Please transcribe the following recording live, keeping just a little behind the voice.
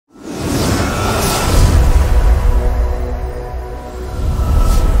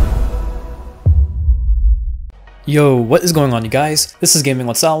Yo, what is going on, you guys? This is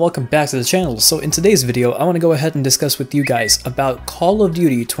GamingWithSal. Welcome back to the channel. So in today's video, I want to go ahead and discuss with you guys about Call of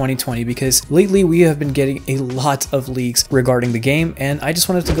Duty 2020 because lately we have been getting a lot of leaks regarding the game, and I just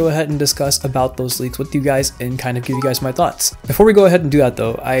wanted to go ahead and discuss about those leaks with you guys and kind of give you guys my thoughts. Before we go ahead and do that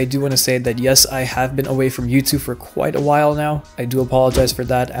though, I do want to say that yes, I have been away from YouTube for quite a while now. I do apologize for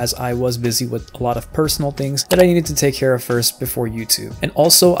that as I was busy with a lot of personal things that I needed to take care of first before YouTube. And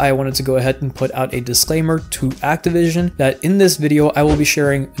also I wanted to go ahead and put out a disclaimer to Activision that in this video I will be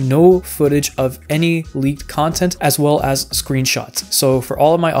sharing no footage of any leaked content as well as screenshots. So for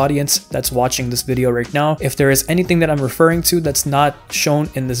all of my audience that's watching this video right now, if there is anything that I'm referring to that's not shown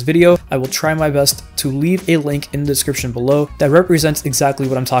in this video, I will try my best to leave a link in the description below that represents exactly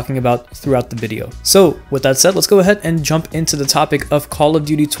what I'm talking about throughout the video. So with that said, let's go ahead and jump into the topic of Call of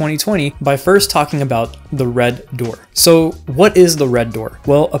Duty 2020 by first talking about the Red Door. So what is the Red Door?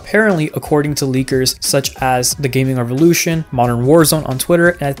 Well, apparently according to leakers such as the Gaming Revolution, Modern Warzone on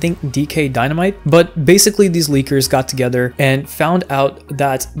Twitter, and I think DK Dynamite, but basically these leakers got together and found out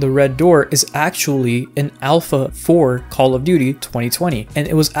that the Red Door is actually an alpha for Call of Duty 2020, and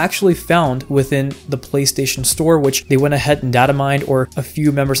it was actually found within the PlayStation Store, which they went ahead and data mined, or a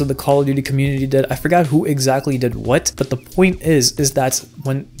few members of the Call of Duty community did. I forgot who exactly did what, but the point is that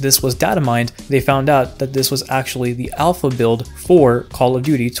when this was data mined, they found out that this was actually the alpha build for Call of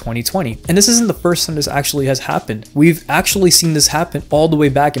Duty 2020. And this isn't the first time this actually has happened. We've actually seen this happen all the way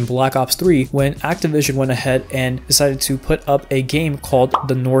back in Black Ops 3 when Activision went ahead and decided to put up a game called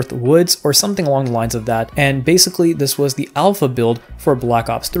The North Woods or something along the lines of that. And basically this was the alpha build for Black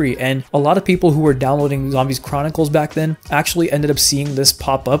Ops 3. And a lot of people who were downloading Zombies Chronicles back then actually ended up seeing this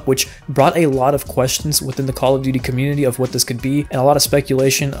pop up, which brought a lot of questions within the Call of Duty community of what this could be, and a lot of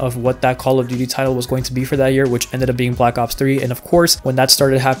speculation of what that Call of Duty title was going to be for that year, which ended up being Black Ops 3. And of course, when that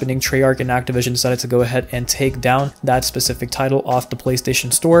started happening, Treyarch and Activision decided to go ahead and take down that specific title off the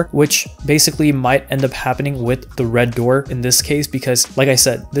PlayStation Store, which basically might end up happening with the Red Door in this case, because like I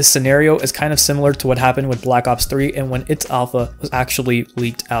said, this scenario is kind of similar to what happened with Black Ops 3 and when its alpha was actually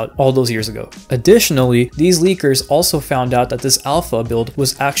leaked out all those years ago. Additionally, these leakers also found out that this alpha build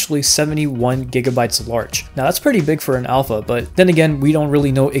was actually 71 gigabytes large. Now that's pretty big for an alpha, but then again, we don't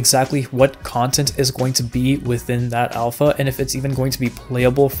really know exactly what content is going to be within that alpha and if it's even going to be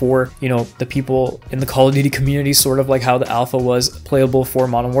playable for, you know, the people in the Call of Duty community, sort of like how the alpha was playable for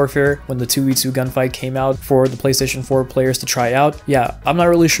Modern Warfare when the 2v2 gunfight came out for the PlayStation 4 players to try out. Yeah, I'm not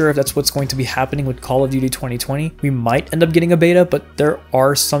really sure if that's what's going to be happening with Call of Duty 2020. We might end up getting a beta, but there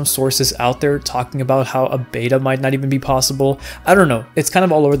are some sources out there talking about how a beta might not even be possible. I don't know. It's kind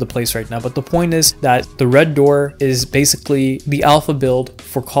of all over the place right now, but the point is that the Red Door is basically the alpha build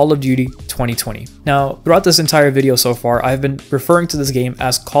for Call of Duty 2020. Now, throughout this entire video so far, I've been referring to this game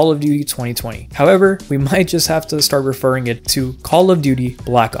as Call of Duty 2020. However, we might just have to start referring it to Call of Duty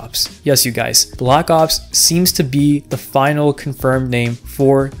Black Ops. Yes, you guys, Black Ops seems to be the final confirmed name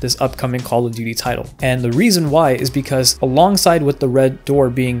for this upcoming Call of Duty title. And the reason why is because alongside with the Red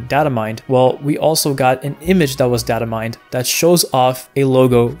Door being data mined, well, we also got an image that was data mined that shows off a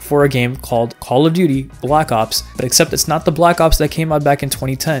logo for a game called Call of Duty Black Ops, but except it's not the Black Ops that came out back in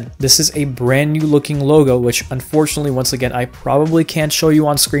 2010. This is a brand new looking logo, which unfortunately, once again, I probably can't show you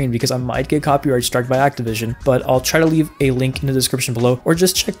on screen because I might get copyright struck by Activision, but I'll try to leave a link in the description below, or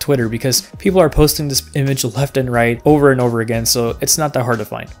just check Twitter because people are posting this image left and right over and over again, so it's not that hard to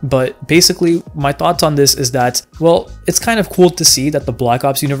find. But basically, my thoughts on this is that, well, it's kind of cool to see that the Black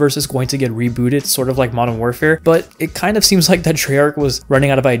Ops universe is going to get rebooted, sort of like Modern Warfare, but it kind of seems like that Treyarch was running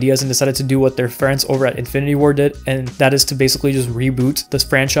out of ideas and decided to do what their friends over at Infinity Ward did, and that is to basically just reboot this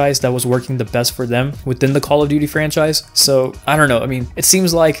franchise that was working the best for them within the Call of Duty franchise. So I don't know, I mean, it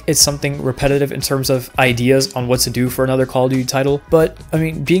seems like it's something repetitive in terms of ideas on what to do for another Call of Duty title, but I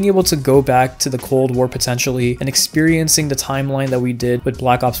mean, being able to go back to the Cold War potentially and experiencing the timeline that we did with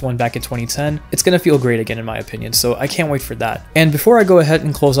Black Ops 1 back in 2010, it's gonna feel great again in my opinion, so I can't wait for that. And before I go ahead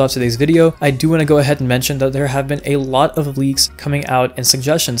and close off today's video, I do want to go ahead and mention that there have been a lot of leaks coming out and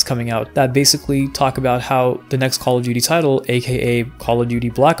suggestions coming out that basically talk about how the next Call of Duty title, aka Call of Duty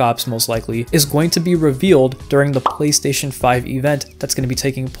Black Ops most likely, is going to be revealed during the PlayStation 5 event that's going to be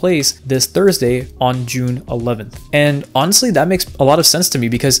taking place this Thursday on June 11th. And honestly, that makes a lot of sense to me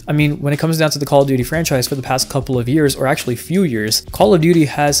because, I mean, when it comes down to the Call of Duty franchise for the past couple of years, or actually few years, Call of Duty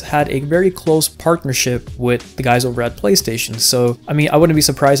has had a very close partnership with the guys over at PlayStation. So, I mean, I wouldn't be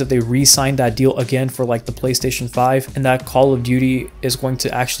surprised if they re-signed that deal again for like the PlayStation 5 and that Call of Duty is going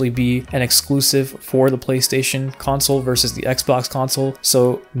to actually be an exclusive for the PlayStation console versus the Xbox console.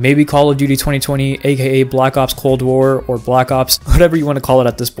 So maybe Call of Duty 2020, aka Black Ops Cold War or Black Ops, whatever you want to call it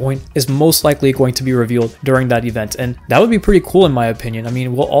at this point, is most likely going to be revealed during that event, and that would be pretty cool in my opinion. I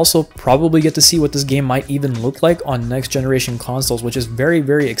mean, we'll also probably get to see what this game might even look like on next generation consoles, which is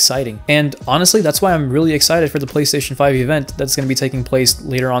very exciting. And honestly, that's why I'm really excited for the PlayStation 5 event that's going to be taking place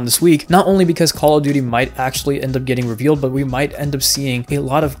later on this week, not only because Call of Duty might actually end up getting revealed, but we might end up seeing a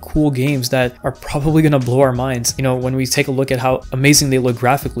lot of cool games that are probably going to blow our minds, you know, when we take a look at how amazing they look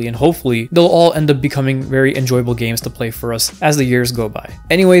graphically, and hopefully they'll all end up becoming very enjoyable games to play for us as the years go by.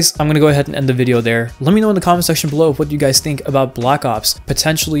 Anyways, I'm going to go ahead and end the video there. Let me know in the comment section below what you guys think about Black Ops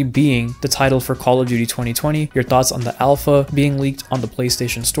potentially being the title for Call of Duty 2020, your thoughts on the alpha being leaked on the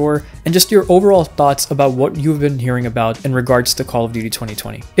PlayStation Store, and just your overall thoughts about what you've been hearing about in regards to Call of Duty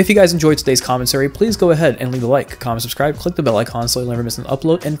 2020. If you guys enjoyed today's commentary, please go ahead and leave a like, comment, subscribe, click the bell icon so you'll never miss an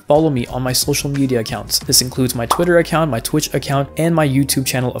upload, and follow me on my social media accounts. This includes my Twitter account, my Twitch account, and my YouTube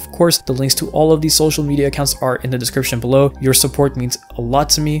channel. Of course, the links to all of these social media accounts are in the description below. Your support means a lot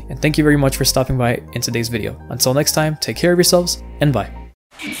to me, and thank you very much for stopping by in today's video. Until next time, take care of yourselves, and bye.